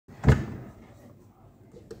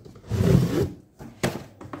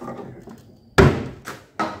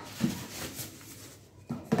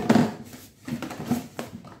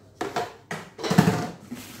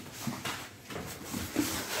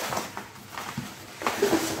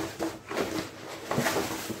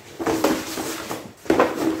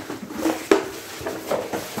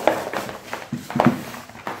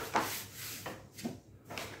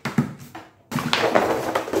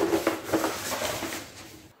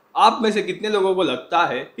आप में से कितने लोगों को लगता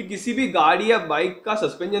है कि किसी भी गाड़ी या बाइक का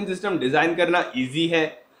सस्पेंशन सिस्टम डिजाइन करना इजी है?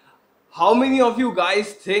 How many of you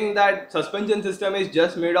guys think that suspension system is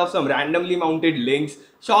just made of some randomly mounted links,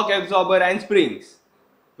 shock absorber and springs?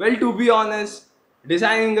 Well, to be honest,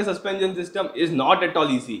 designing a suspension system is not at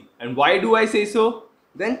all easy. And why do I say so?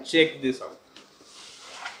 Then check this out.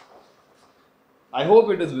 I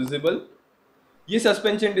hope it is visible. ये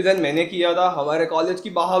suspension design मैंने किया था हमारे college की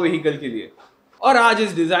बाहा vehicle के लिए, और आज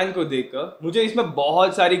इस डिजाइन को देखकर मुझे इसमें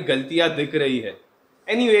बहुत सारी गलतियां दिख रही है।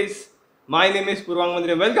 एनीवेज, माय नेम इज पूर्वांग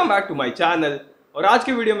मंदिर, welcome back to my channel. और आज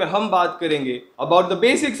के वीडियो में हम बात करेंगे about the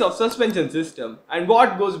basics of suspension system and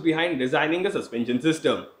what goes behind designing a suspension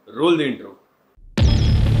system. Role the intro.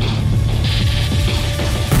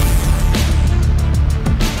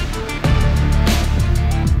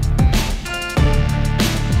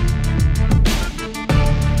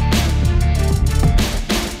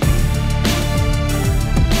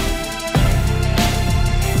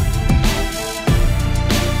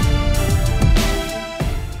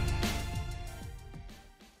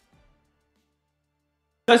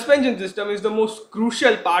 Suspension system is the most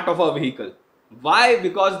crucial part of our vehicle. Why?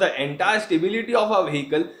 Because the entire stability of our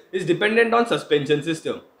vehicle is dependent on suspension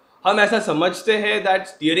system. हम ऐसा समझते हैं that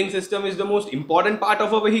steering system is the most important part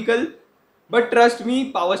of a vehicle, but trust me,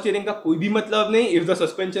 power steering का कोई भी मतलब नहीं if the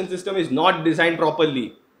suspension system is not designed properly,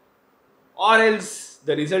 or else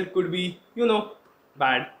the result could be,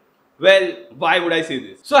 bad. Well, why would I say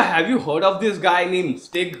this? So have you heard of this guy named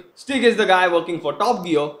Stig? Stig is the guy working for Top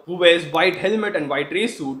Gear who wears white helmet and white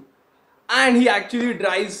race suit, and he actually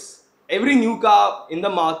drives every new car in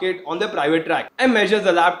the market on the private track and measures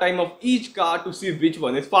the lap time of each car to see which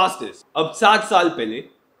one is fastest. अब 7 साल पहले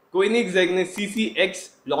Koenigsegg ने CCX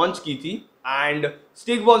launch की थी, and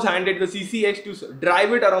Stig was handed the CCX to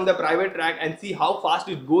drive it around the private track and see how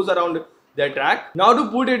fast it goes around their track. Now to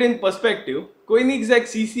put it in perspective, Koenigsegg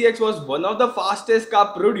CCX was one of the fastest car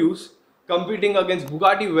produced, competing against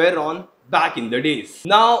Bugatti Veyron back in the days.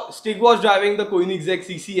 Now Stig was driving the Koenigsegg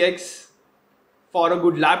CCX for a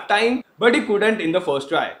good lap time, but he couldn't in the first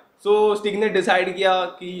try. So Stig ने decide किया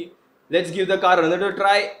कि let's give the car another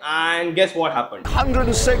try, and guess what happened?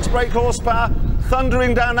 106 brake horsepower,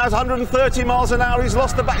 thundering down now, 130 miles an hour. He's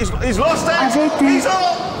lost the back. He's lost it. He's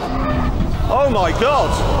up. Oh my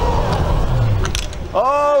God.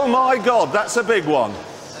 Oh my God, that's a big one.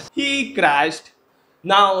 He crashed.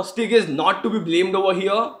 Now Stig is not to be blamed over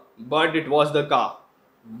here, but it was the car.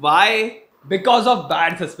 Why? Because of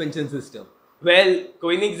bad suspension system. Well,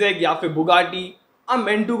 Koenigsegg या फिर Bugatti are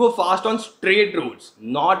meant to go fast on straight roads,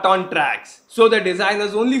 not on tracks. So the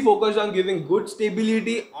designers only focused on giving good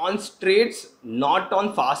stability on straights, not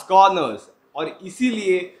on fast corners. और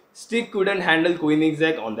इसीलिए Stig couldn't handle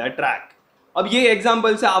Koenigsegg on that track. अब ये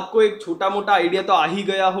example से आपको एक छोटा मोटा idea तो आ ही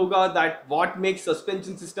गया होगा that what makes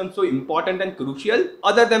suspension system so important and crucial.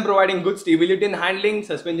 Other than providing good stability in handling,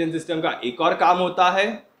 suspension system का एक और काम होता है,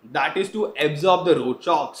 that is to absorb the road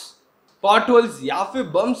shocks. Potholes या फिर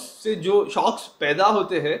बम्प्स से जो शॉक्स पैदा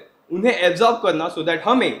होते हैं उन्हें एब्जॉर्ब करना, सो दैट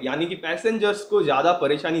हमें यानी कि पैसेंजर्स को ज्यादा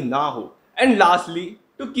परेशानी ना हो। And lastly,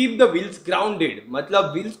 to keep the wheels grounded,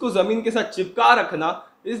 मतलब व्हील्स को जमीन के साथ चिपका रखना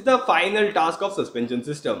is the final task of suspension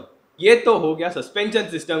system. ये तो हो गया सस्पेंशन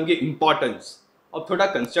सिस्टम की इंपॉर्टेंस। अब थोड़ा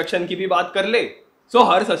कंस्ट्रक्शन की भी बात कर ले। सो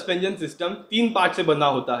हर सस्पेंशन सिस्टम 3 पार्ट से बना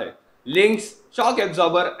होता है, links, shock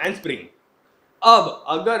absorber and spring. अब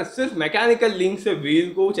अगर सिर्फ मैकेनिकल लिंक से व्हील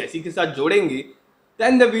को चैसी के साथ जोड़ेंगे,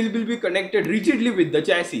 then the wheel will be connected rigidly with the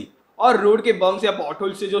chassis, और रोड के बम्स या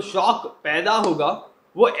पॉटहोल से जो शॉक पैदा होगा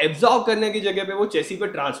वो एब्जॉर्ब करने की जगह पे वो चैसी पे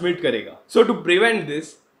ट्रांसमिट करेगा। सो to prevent this,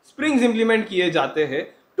 springs implement किए जाते हैं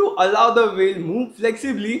to allow the wheel move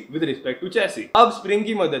flexibly with respect to chassis. अब स्प्रिंग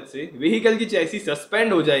की मदद से व्हीकल की चैसी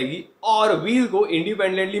सस्पेंड हो जाएगी और व्हील को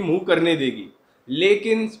इंडिपेंडेंटली मूव करने देगी।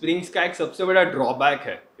 लेकिन स्प्रिंग्स का एक सबसे बड़ा ड्रॉबैक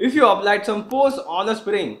है। If you apply some force on a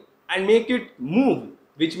spring and make it move,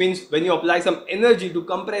 which means when you apply some energy to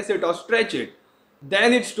compress it or stretch it,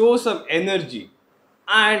 then it stores some energy.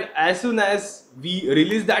 And as soon as we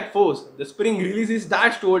release that force, the spring releases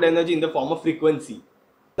that stored energy in the form of frequency.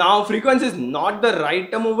 Now frequency is not the right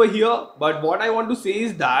term over here, but what I want to say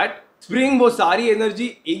is that spring वो सारी energy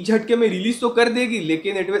एक झटके में release तो कर देगी,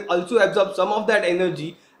 लेकिन it will also absorb some of that energy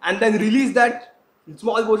and then release that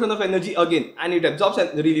small portion of energy again, and it absorbs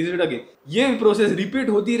and releases it again. ये प्रोसेस रिपीट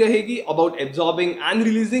होती रहेगी about absorbing and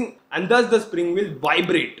releasing, and thus the spring will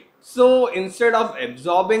vibrate. So instead of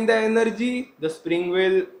absorbing the energy, the spring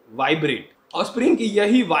will vibrate. और spring की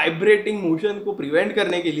यही vibrating motion को prevent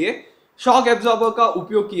करने के लिए शॉक एब्जॉर्बर का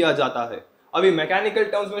उपयोग किया जाता है। अभी मैकेनिकल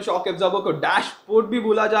टर्म्स में शॉक एब्जॉर्बर को डैशपोर्ट भी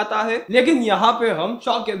बोला जाता है, लेकिन यहाँ पे हम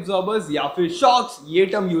शॉक एब्जॉर्बर्स या फिर शॉक्स ये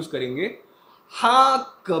टर्म यूज करेंगे।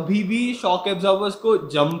 हाँ, कभी भी शॉक एब्जॉर्बर्स को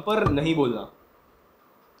जंपर नहीं बोलना।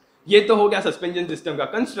 ये तो हो गया सस्पेंशन सिस्टम का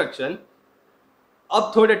कंस्ट्रक्शन।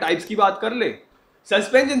 अब थोड़े टाइप्स की बात कर ले।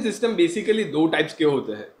 सस्पेंशन सिस्टम बेसिकली दो टाइप्स के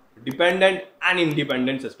होते हैं, dependent and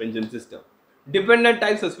independent suspension system. Dependent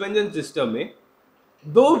type suspension system में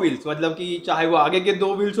दो व्हील्स, मतलब कि चाहे वो आगे के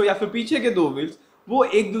दो व्हील्स हो या फिर पीछे के दो व्हील्स, वो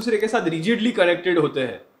एक दूसरे के साथ रिजिडली कनेक्टेड होते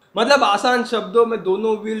हैं। मतलब आसान शब्दों में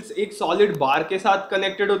दोनों व्हील्स एक सॉलिड बार के साथ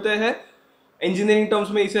कनेक्टेड होते हैं। इंजीनियरिंग टर्म्स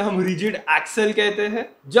में इसे हम रिजिड एक्सल कहते हैं।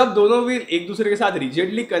 जब दोनों व्हील एक दूसरे के साथ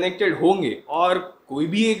रिजिडली कनेक्टेड होंगे और कोई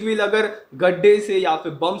भी एक व्हील अगर गड्ढे से या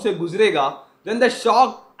फिर बम से गुजरेगा, then the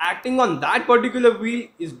shock acting on that particular wheel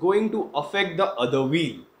is going to affect the other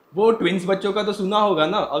wheel. वो ट्विंस बच्चों का तो सुना होगा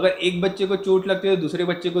ना, अगर एक बच्चे को चोट लगती है तो दूसरे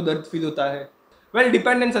बच्चे को दर्द फील होता है। वेल,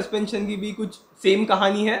 डिपेंडेंट सस्पेंशन की भी कुछ सेम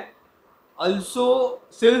कहानी है। ऑल्सो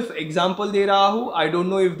सिर्फ एग्जाम्पल दे रहा हूँ, I don't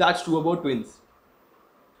know if that's true about twins.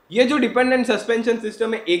 ये जो डिपेंडेंट सस्पेंशन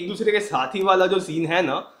सिस्टम है, एक दूसरे के साथी वाला जो सीन है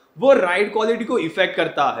ना, वो राइड क्वालिटी को इफेक्ट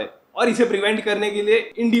करता है और इसे प्रिवेंट करने के लिए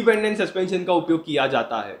इंडिपेंडेंट सस्पेंशन का उपयोग किया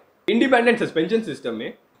जाता है। इंडिपेंडेंट सस्पेंशन सिस्टम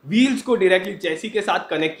में व्हील्स को डायरेक्टली चैसी के साथ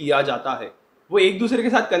कनेक्ट किया जाता है, वो एक दूसरे के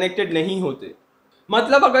साथ कनेक्टेड नहीं होते।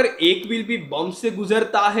 मतलब अगर एक व्हील भी बम्प से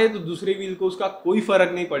गुजरता है तो दूसरे व्हील को उसका कोई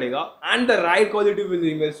फर्क नहीं पड़ेगा and the ride quality will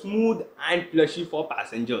remain smooth and plushie for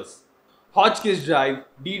passengers. हॉचकिस drive,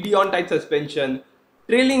 DD on type suspension,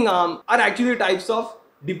 trailing arm are actually types of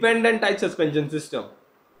dependent type suspension system.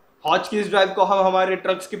 हॉचकिस drive को हम हमारे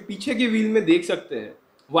ट्रक्स के पीछे के व्हील में देख सकते हैं,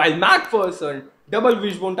 while Macpherson double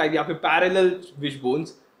wishbone type या फिर parallel विशबोन्स,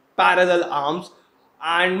 parallel arms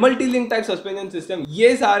and मल्टीलिंक type suspension system,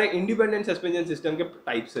 ये सारे इंडिपेंडेंट सस्पेंशन सिस्टम के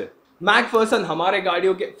टाइप्स है। मैकफर्सन हमारे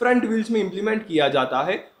गाड़ियों के फ्रंट व्हील्स में इंप्लीमेंट किया जाता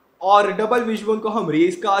है और डबल विशबोन को हम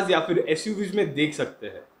रेस कार्स या फिर एसयूवीज में देख सकते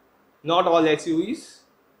हैं। Not all SUVs,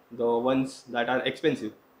 the ones that are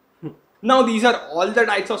expensive. Now these are all the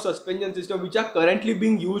types of suspension system which are currently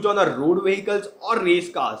being used on our road vehicles or race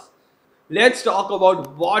cars. Let's talk about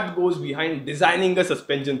what goes behind designing a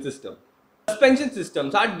suspension system. Suspension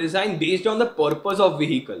systems are designed based on the purpose of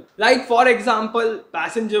vehicle. Like for example,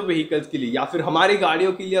 passenger vehicles के लिए या फिर हमारी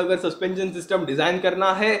गाड़ियों के लिए अगर suspension system design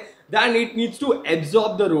करना है, then it needs to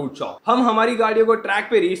absorb the road shock. हम हमारी गाड़ियों को ट्रैक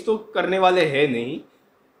पे रेस तो करने वाले हैं नहीं,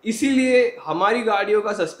 इसीलिए हमारी गाड़ियों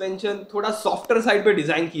का सस्पेंशन थोड़ा सॉफ्टर साइड पे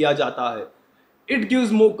डिजाइन किया जाता है। It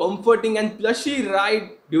gives more comforting and plushie ride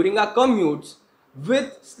during our commutes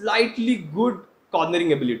with slightly good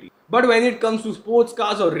cornering ability. But when it comes to sports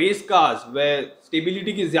cars और रेस कार्स वेयर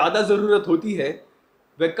स्टेबिलिटी की ज्यादा जरूरत होती है,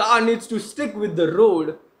 where car needs to stick with the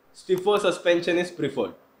road, stiffer suspension is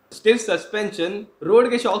preferred. Stiff suspension road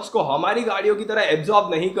के shocks को हमारी गाड़ियों की तरह एब्जॉर्ब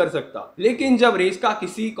नहीं कर सकता, लेकिन जब रेस का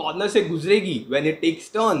किसी कॉर्नर से गुजरेगी, when it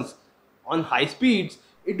takes turns on high speeds,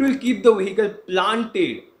 it will keep the vehicle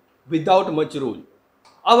planted without much role.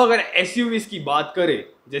 अब अगर एसयूवीज की बात करें,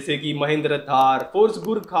 जैसे कि महिंद्रा थार, फोर्स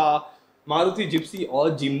गुरखा, मारुति जिप्सी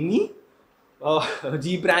और जिम्नी,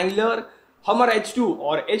 जीप रैंगलर, हमर H2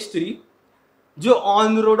 और H3, जो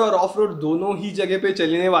ऑन रोड और ऑफ रोड दोनों ही जगह पे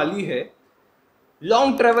चलने वाली है,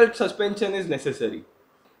 long travel suspension is necessary.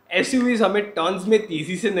 SUVs हमें टर्न्स में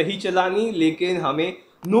तेजी से नहीं चलानी, लेकिन हमें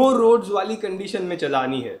नो रोड्स वाली कंडीशन में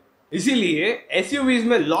चलानी है। इसीलिए एसयूवीज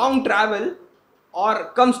में लॉन्ग ट्रैवल और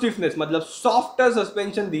कम स्टिफनेस मतलब सॉफ्टर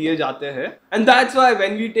सस्पेंशन दिए जाते हैं। And that's why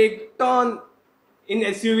when we take turn in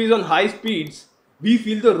SUVs on high speeds, we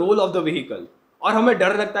feel the role of the vehicle और हमें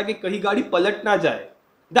डर लगता है कि कहीं गाड़ी पलट ना जाए।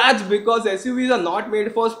 That's because SUVs are not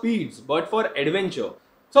made for speeds but for adventure.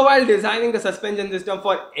 So while designing a suspension system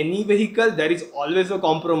for any vehicle, there is always a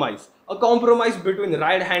compromise between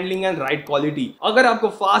ride handling and ride quality. अगर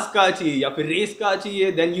आपको fast car चाहिए या फिर race car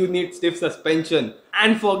चाहिए, then you need stiff suspension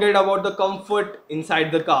and forget about the comfort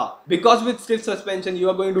inside the car, because with stiff suspension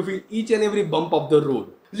you are going to feel each and every bump of the road.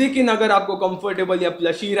 लेकिन अगर आपको comfortable या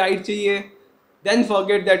plushy ride चाहिए, then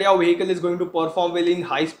forget that your vehicle is going to perform well in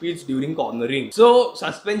high speeds during cornering. So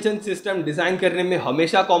suspension system design करने में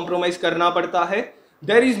हमेशा compromise करना पड़ता है।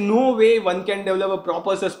 There is no way one can develop a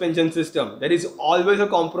proper suspension system. There is always a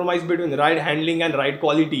compromise between ride handling and ride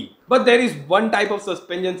quality. But there is one type of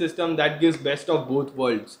suspension system that gives best of both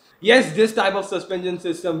worlds. Yes, this type of suspension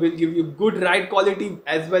system will give you good ride quality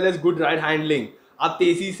as well as good ride handling. आप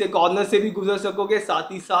तेजी से corner से भी गुजर सकोगे,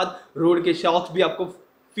 साथ ही साथ road के शॉक्स भी आपको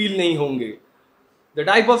फील नहीं होंगे।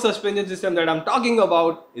 The type of suspension system that I'm talking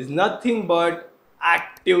about is nothing but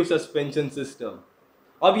active suspension system.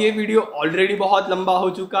 अब ये वीडियो ऑलरेडी बहुत लंबा हो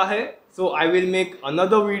चुका है, सो I will make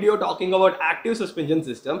another video talking about active suspension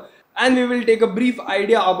system and we will take a brief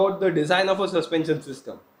idea about the design of a suspension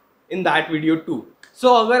system in that video too.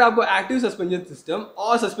 So अगर आपको active suspension system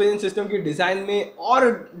और suspension system के design में और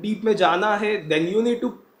deep में जाना है, then you need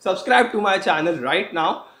to subscribe to my channel right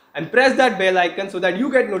now and press that bell icon so that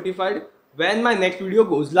you get notified when my next video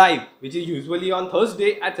goes live, which is usually on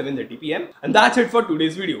Thursday at 7:30 PM. And that's it for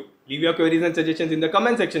today's video. Leave your queries and suggestions in the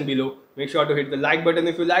comment section below. Make sure to hit the like button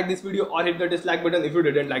if you like this video or hit the dislike button if you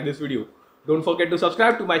didn't like this video. Don't forget to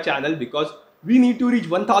subscribe to my channel because we need to reach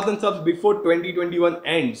 1000 subs before 2021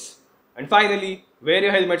 ends. And finally, wear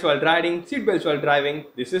your helmets while riding, seat belts while driving.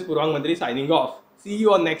 This is Purvang Mantri signing off. See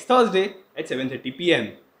you on next Thursday at 7:30 PM.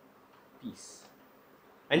 Peace.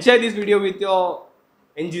 And share this video with your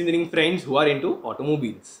engineering friends who are into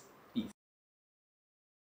automobiles.